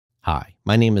Hi,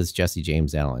 my name is Jesse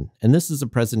James Allen, and this is a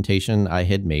presentation I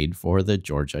had made for the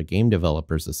Georgia Game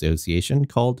Developers Association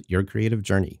called Your Creative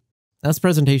Journey. Now, this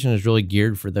presentation is really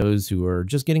geared for those who are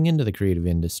just getting into the creative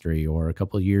industry or a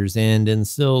couple years in and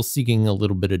still seeking a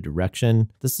little bit of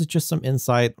direction. This is just some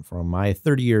insight from my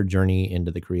 30-year journey into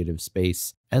the creative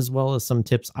space, as well as some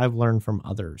tips I've learned from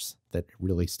others that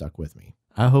really stuck with me.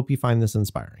 I hope you find this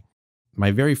inspiring.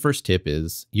 My very first tip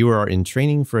is you are in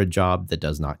training for a job that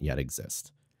does not yet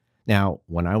exist. Now,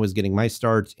 when I was getting my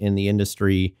start in the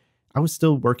industry, I was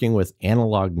still working with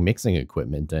analog mixing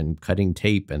equipment and cutting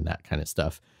tape and that kind of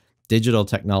stuff. Digital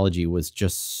technology was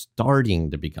just starting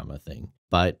to become a thing,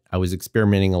 but I was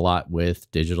experimenting a lot with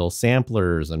digital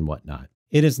samplers and whatnot.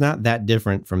 It is not that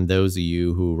different from those of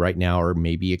you who right now are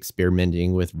maybe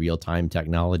experimenting with real-time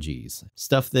technologies,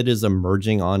 stuff that is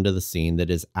emerging onto the scene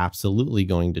that is absolutely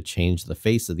going to change the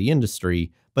face of the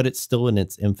industry, but it's still in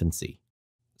its infancy.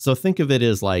 So think of it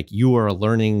as like you are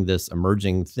learning this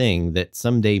emerging thing that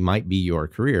someday might be your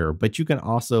career, but you can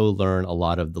also learn a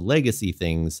lot of the legacy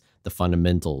things, the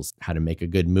fundamentals, how to make a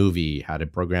good movie, how to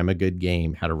program a good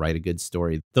game, how to write a good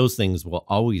story. Those things will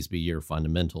always be your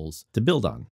fundamentals to build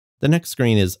on. The next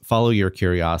screen is follow your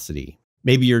curiosity.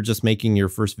 Maybe you're just making your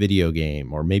first video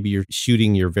game, or maybe you're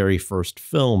shooting your very first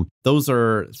film. Those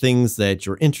are things that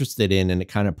you're interested in, and it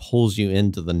kind of pulls you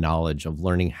into the knowledge of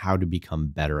learning how to become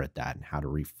better at that and how to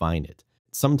refine it.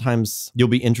 Sometimes you'll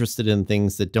be interested in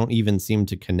things that don't even seem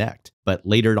to connect, but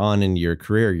later on in your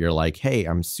career, you're like, hey,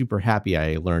 I'm super happy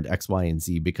I learned X, Y, and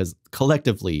Z because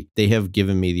collectively they have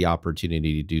given me the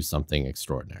opportunity to do something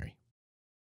extraordinary.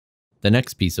 The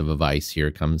next piece of advice here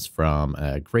comes from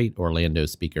a great Orlando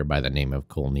speaker by the name of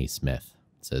Colney Smith.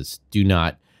 It says, do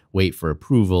not wait for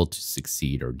approval to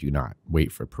succeed, or do not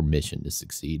wait for permission to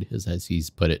succeed, as he's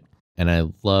put it. And I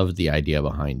love the idea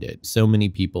behind it. So many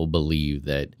people believe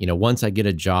that, once I get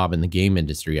a job in the game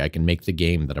industry, I can make the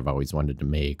game that I've always wanted to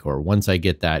make. Or once I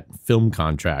get that film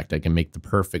contract, I can make the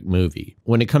perfect movie.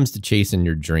 When it comes to chasing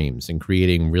your dreams and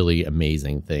creating really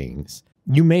amazing things,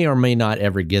 you may or may not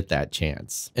ever get that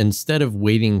chance. Instead of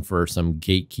waiting for some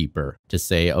gatekeeper to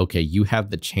say, okay, you have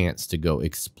the chance to go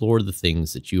explore the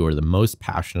things that you are the most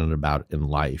passionate about in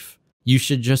life, you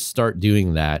should just start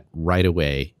doing that right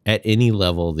away at any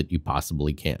level that you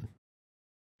possibly can.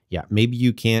 Yeah, maybe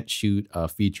you can't shoot a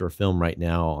feature film right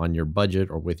now on your budget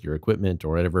or with your equipment or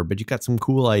whatever, but you got some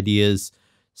cool ideas.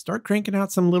 Start cranking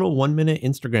out some little 1-minute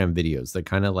Instagram videos that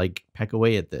kind of like peck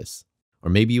away at this. Or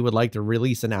maybe you would like to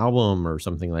release an album or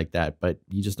something like that, but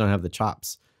you just don't have the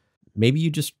chops. Maybe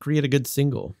you just create a good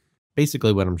single.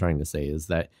 Basically, what I'm trying to say is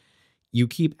that you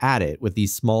keep at it with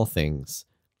these small things.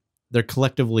 They're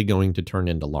collectively going to turn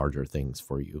into larger things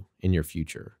for you in your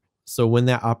future. So when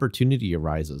that opportunity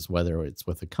arises, whether it's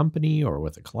with a company or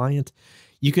with a client,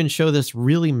 you can show this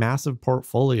really massive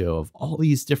portfolio of all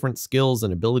these different skills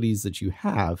and abilities that you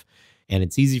have. And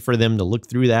it's easy for them to look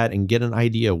through that and get an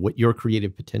idea of what your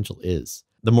creative potential is.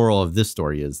 The moral of this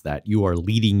story is that you are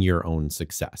leading your own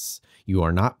success. You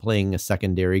are not playing a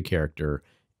secondary character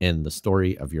in the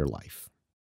story of your life.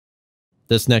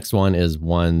 This next one is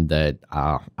one that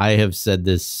I have said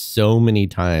this so many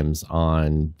times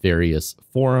on various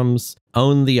forums.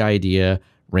 Own the idea,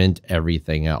 rent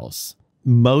everything else.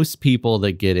 Most people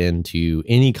that get into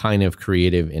any kind of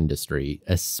creative industry,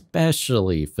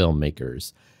 especially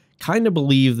filmmakers, kind of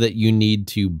believe that you need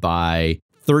to buy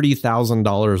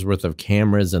 $30,000 worth of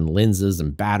cameras and lenses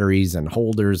and batteries and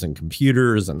holders and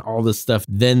computers and all this stuff.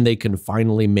 Then they can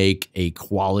finally make a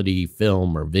quality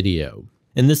film or video.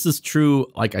 And this is true,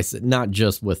 like I said, not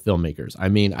just with filmmakers. I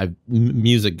mean,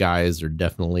 music guys are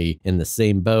definitely in the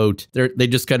same boat. They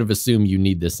just kind of assume you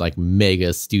need this like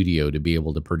mega studio to be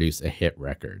able to produce a hit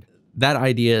record. That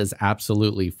idea is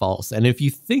absolutely false. And if you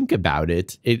think about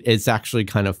it, it's actually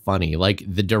kind of funny. Like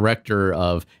the director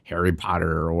of Harry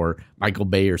Potter or Michael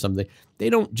Bay or something, they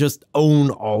don't just own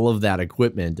all of that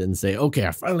equipment and say, okay,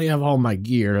 I finally have all my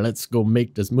gear. Let's go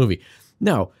make this movie.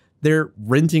 No, they're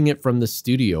renting it from the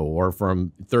studio or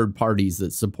from third parties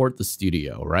that support the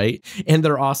studio, right? And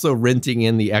they're also renting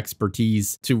in the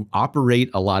expertise to operate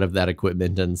a lot of that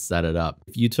equipment and set it up.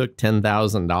 If you took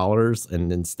 $10,000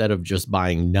 and instead of just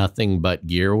buying nothing but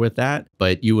gear with that,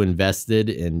 but you invested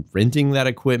in renting that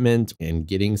equipment and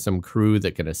getting some crew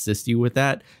that can assist you with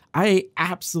that, I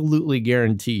absolutely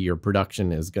guarantee your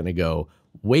production is going to go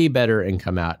way better and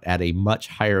come out at a much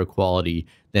higher quality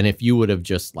than if you would have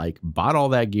just like bought all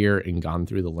that gear and gone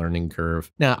through the learning curve.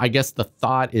 Now, I guess the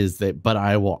thought is that, but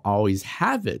I will always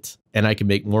have it and I can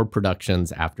make more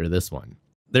productions after this one.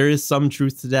 There is some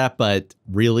truth to that, but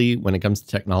really, when it comes to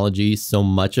technology, so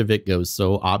much of it goes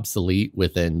so obsolete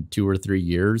within 2 or 3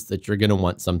 years that you're going to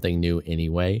want something new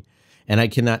anyway. And I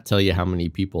cannot tell you how many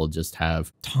people just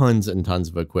have tons and tons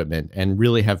of equipment and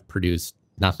really have produced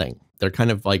nothing. They're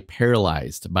kind of like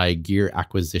paralyzed by gear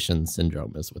acquisition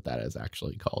syndrome, is what that is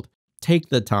actually called. Take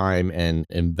the time and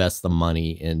invest the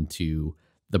money into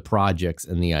the projects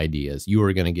and the ideas. You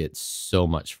are going to get so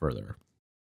much further.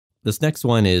 This next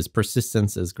one is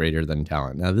persistence is greater than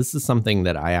talent. Now, this is something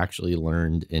that I actually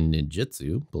learned in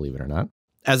ninjutsu, believe it or not.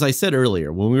 As I said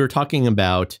earlier, when we were talking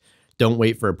about don't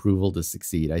wait for approval to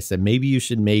succeed, I said maybe you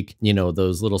should make,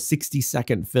 those little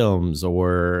 60-second films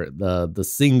or the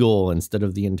single instead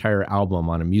of the entire album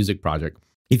on a music project.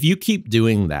 If you keep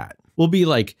doing that, we'll be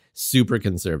like super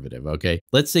conservative, okay?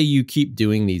 Let's say you keep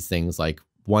doing these things like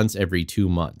once every 2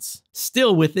 months.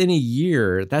 Still, within a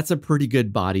year, that's a pretty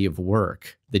good body of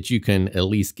work that you can at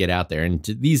least get out there. And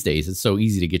these days, it's so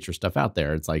easy to get your stuff out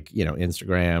there. It's like,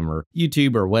 Instagram or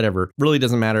YouTube or whatever. Really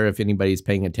doesn't matter if anybody's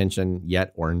paying attention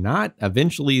yet or not.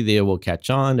 Eventually, they will catch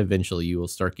on. Eventually, you will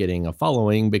start getting a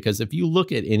following, because if you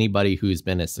look at anybody who's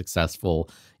been a successful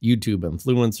YouTube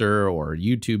influencer or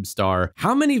YouTube star,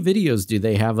 how many videos do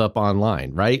they have up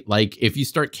online, right? Like if you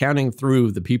start counting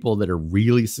through the people that are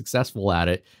really successful at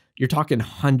it, you're talking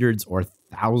hundreds or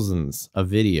thousands of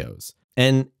videos.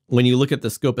 And when you look at the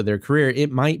scope of their career,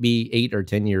 it might be 8 or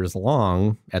 10 years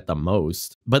long at the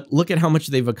most. But look at how much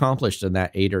they've accomplished in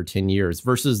that 8 or 10 years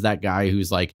versus that guy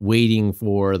who's like waiting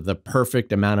for the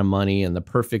perfect amount of money and the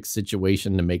perfect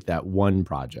situation to make that one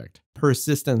project.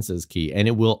 Persistence is key, and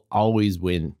it will always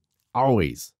win.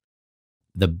 Always.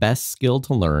 The best skill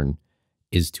to learn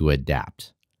is to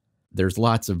adapt. There's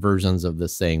lots of versions of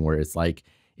this saying where it's like,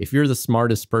 if you're the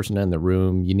smartest person in the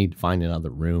room, you need to find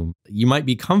another room. You might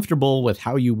be comfortable with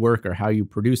how you work or how you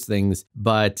produce things,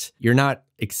 but you're not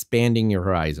expanding your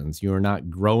horizons. You are not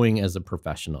growing as a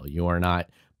professional. You are not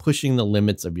pushing the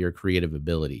limits of your creative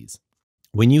abilities.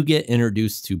 When you get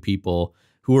introduced to people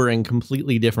who are in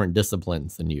completely different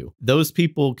disciplines than you, those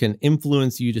people can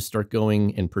influence you to start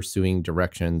going and pursuing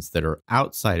directions that are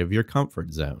outside of your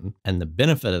comfort zone. And the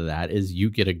benefit of that is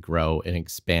you get to grow and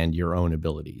expand your own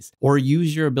abilities or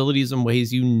use your abilities in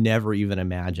ways you never even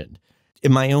imagined.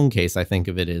 In my own case, I think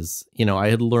of it as, I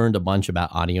had learned a bunch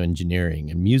about audio engineering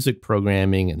and music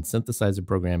programming and synthesizer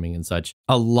programming and such.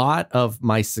 A lot of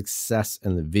my success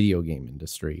in the video game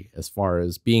industry, as far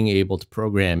as being able to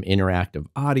program interactive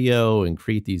audio and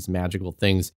create these magical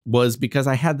things, was because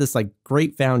I had this like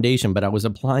great foundation, but I was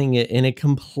applying it in a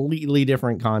completely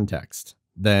different context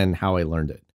than how I learned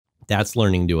it. That's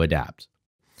learning to adapt.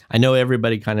 I know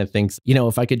everybody kind of thinks,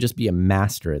 if I could just be a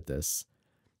master at this,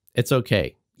 it's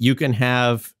okay. You can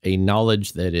have a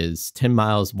knowledge that is 10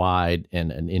 miles wide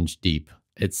and an inch deep.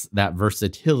 It's that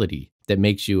versatility that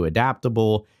makes you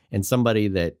adaptable and somebody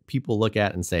that people look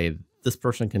at and say, this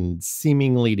person can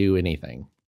seemingly do anything.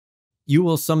 You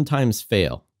will sometimes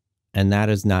fail, and that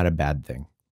is not a bad thing.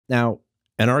 Now,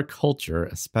 in our culture,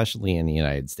 especially in the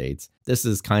United States, this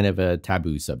is kind of a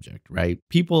taboo subject, right?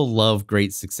 People love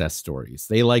great success stories.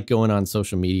 They like going on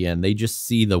social media and they just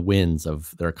see the wins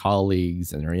of their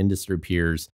colleagues and their industry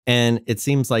peers. And it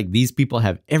seems like these people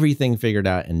have everything figured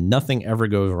out and nothing ever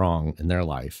goes wrong in their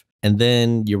life. And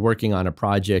then you're working on a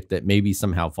project that maybe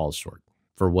somehow falls short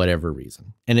for whatever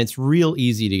reason. And it's real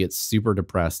easy to get super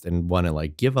depressed and want to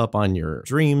like give up on your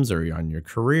dreams or on your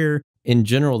career. In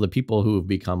general, the people who have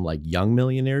become like young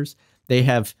millionaires, they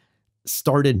have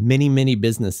started many, many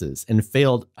businesses and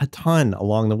failed a ton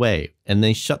along the way. And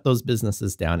they shut those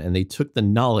businesses down and they took the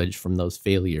knowledge from those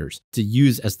failures to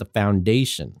use as the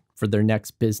foundation for their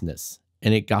next business.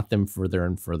 And it got them further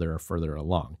and further and further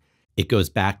along. It goes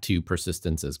back to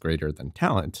persistence is greater than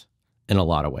talent in a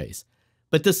lot of ways.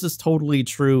 But this is totally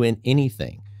true in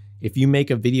anything. If you make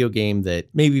a video game that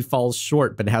maybe falls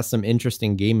short but has some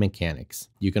interesting game mechanics,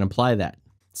 you can apply that.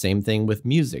 Same thing with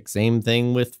music, same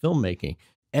thing with filmmaking.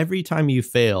 Every time you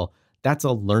fail, that's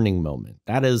a learning moment.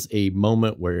 That is a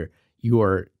moment where you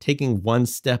are taking one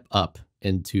step up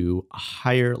into a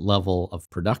higher level of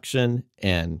production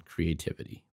and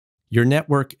creativity. Your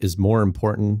network is more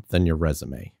important than your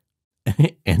resume.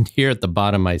 And here at the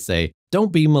bottom, I say,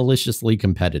 don't be maliciously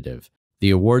competitive. The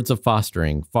awards of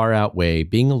fostering far outweigh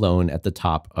being alone at the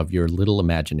top of your little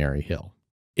imaginary hill.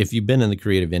 If you've been in the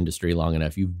creative industry long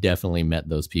enough, you've definitely met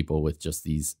those people with just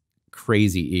these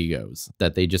crazy egos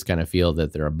that they just kind of feel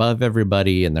that they're above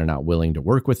everybody and they're not willing to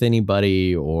work with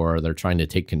anybody, or they're trying to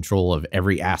take control of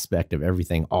every aspect of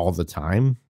everything all the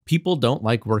time. People don't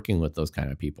like working with those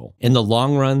kind of people. In the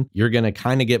long run, you're going to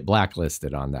kind of get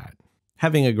blacklisted on that.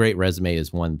 Having a great resume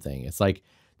is one thing. It's like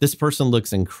This person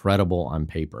looks incredible on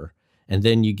paper. And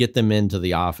then you get them into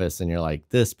the office and you're like,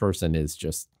 this person is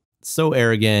just so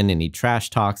arrogant and he trash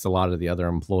talks a lot of the other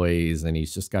employees and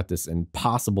he's just got this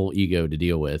impossible ego to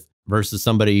deal with, versus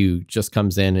somebody who just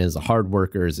comes in as a hard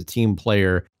worker, as a team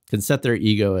player, can set their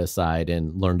ego aside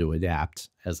and learn to adapt,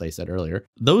 as I said earlier.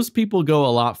 Those people go a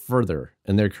lot further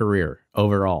in their career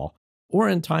overall. Or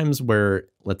in times where,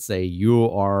 let's say, you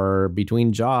are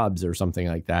between jobs or something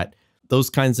like that, those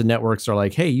kinds of networks are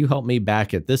like, hey, you help me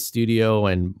back at this studio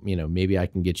and, maybe I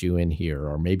can get you in here,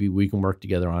 or maybe we can work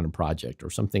together on a project or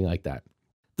something like that.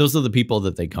 Those are the people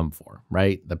that they come for,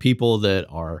 right? The people that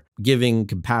are giving,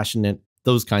 compassionate,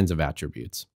 those kinds of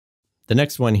attributes. The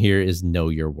next one here is know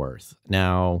your worth.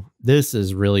 Now, this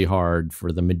is really hard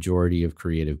for the majority of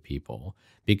creative people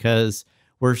because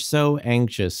we're so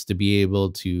anxious to be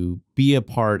able to be a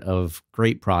part of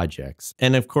great projects.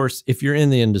 And of course, if you're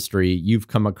in the industry, you've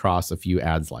come across a few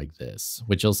ads like this,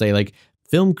 which will say like,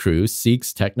 film crew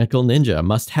seeks technical ninja,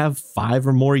 must have 5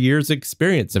 or more years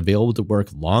experience, available to work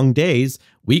long days,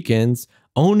 weekends,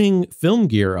 owning film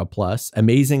gear a plus,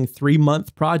 amazing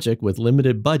 3-month project with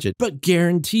limited budget, but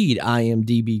guaranteed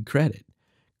IMDb credit.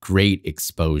 Great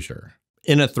exposure.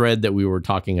 In a thread that we were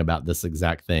talking about this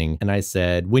exact thing, and I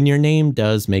said, when your name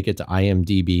does make it to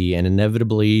IMDb, and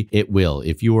inevitably it will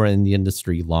if you are in the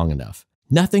industry long enough,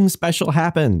 nothing special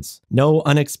happens. No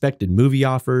unexpected movie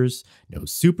offers, no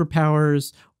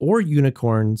superpowers or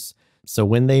unicorns. So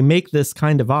when they make this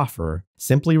kind of offer,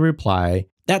 simply reply,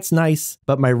 that's nice,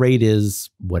 but my rate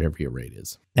is whatever your rate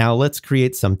is. Now let's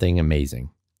create something amazing.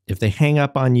 If they hang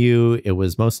up on you, it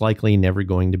was most likely never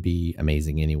going to be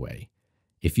amazing anyway.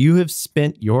 If you have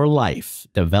spent your life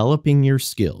developing your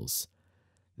skills,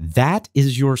 that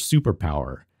is your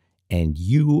superpower, and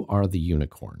you are the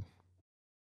unicorn.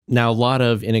 Now, a lot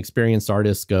of inexperienced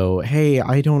artists go, hey,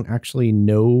 I don't actually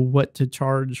know what to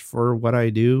charge for what I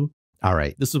do. All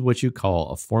right, this is what you call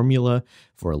a formula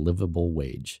for a livable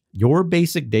wage. Your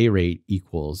basic day rate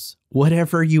equals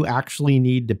whatever you actually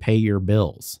need to pay your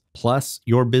bills, plus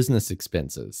your business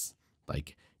expenses.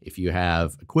 Like if you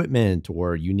have equipment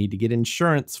or you need to get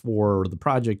insurance for the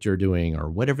project you're doing or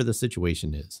whatever the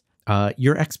situation is.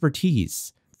 Your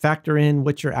expertise. Factor in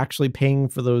what you're actually paying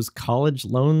for those college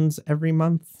loans every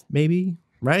month, maybe,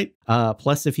 right?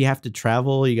 Plus, if you have to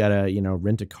travel, you gotta,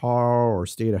 rent a car or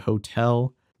stay at a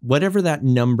hotel. Whatever that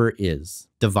number is,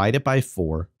 divide it by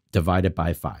 4, divide it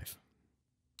by 5.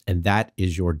 And that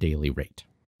is your daily rate.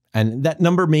 And that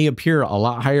number may appear a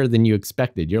lot higher than you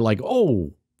expected. You're like,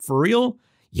 oh, for real?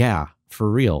 Yeah,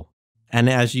 for real. And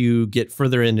as you get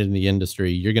further into the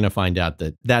industry, you're going to find out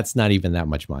that that's not even that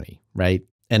much money, right?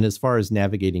 And as far as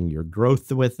navigating your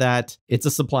growth with that, it's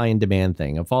a supply and demand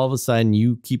thing. If all of a sudden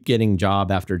you keep getting job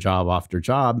after job after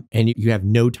job and you have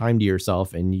no time to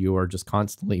yourself and you are just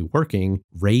constantly working,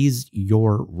 raise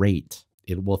your rate.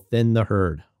 It will thin the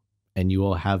herd and you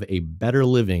will have a better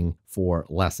living for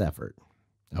less effort.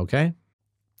 Okay?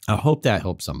 I hope that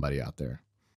helps somebody out there.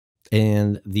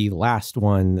 And the last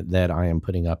one that I am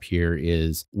putting up here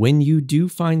is when you do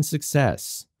find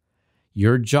success,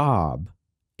 your job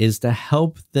is to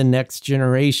help the next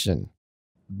generation.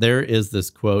 There is this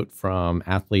quote from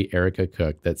athlete Erica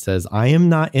Cook that says, I am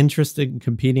not interested in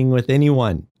competing with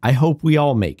anyone. I hope we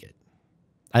all make it.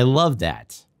 I love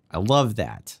that. I love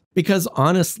that. Because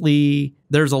honestly,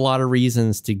 there's a lot of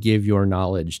reasons to give your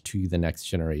knowledge to the next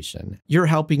generation. You're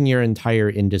helping your entire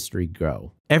industry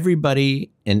grow.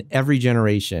 Everybody in every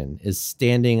generation is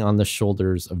standing on the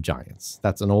shoulders of giants.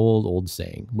 That's an old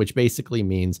saying, which basically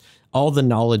means all the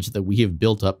knowledge that we have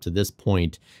built up to this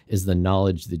point is the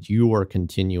knowledge that you are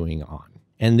continuing on.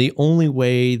 And the only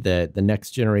way that the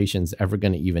next generation is ever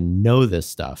going to even know this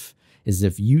stuff is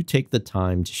if you take the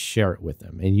time to share it with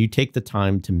them and you take the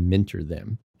time to mentor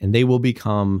them. And they will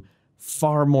become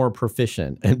far more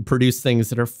proficient and produce things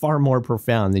that are far more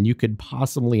profound than you could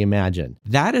possibly imagine.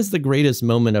 That is the greatest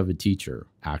moment of a teacher,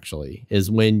 actually, is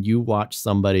when you watch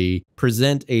somebody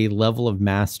present a level of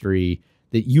mastery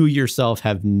that you yourself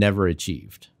have never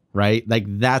achieved, right? Like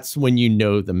that's when you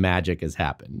know the magic has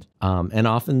happened. And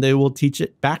often they will teach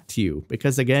it back to you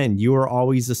because, again, you are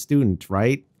always a student,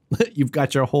 right? You've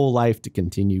got your whole life to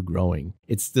continue growing.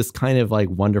 It's this kind of like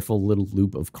wonderful little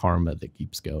loop of karma that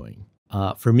keeps going.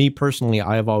 For me personally,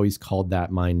 I have always called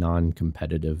that my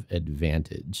non-competitive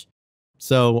advantage.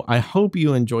 So I hope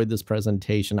you enjoyed this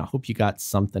presentation. I hope you got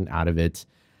something out of it.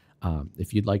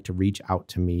 If you'd like to reach out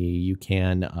to me, you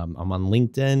can. I'm on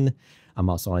LinkedIn. I'm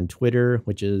also on Twitter,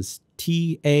 which is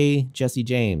TA Jesse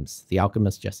James, the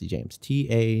alchemist Jesse James,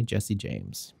 TA Jesse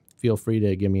James. Feel free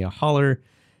to give me a holler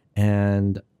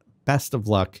and best of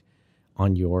luck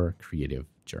on your creative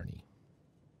journey.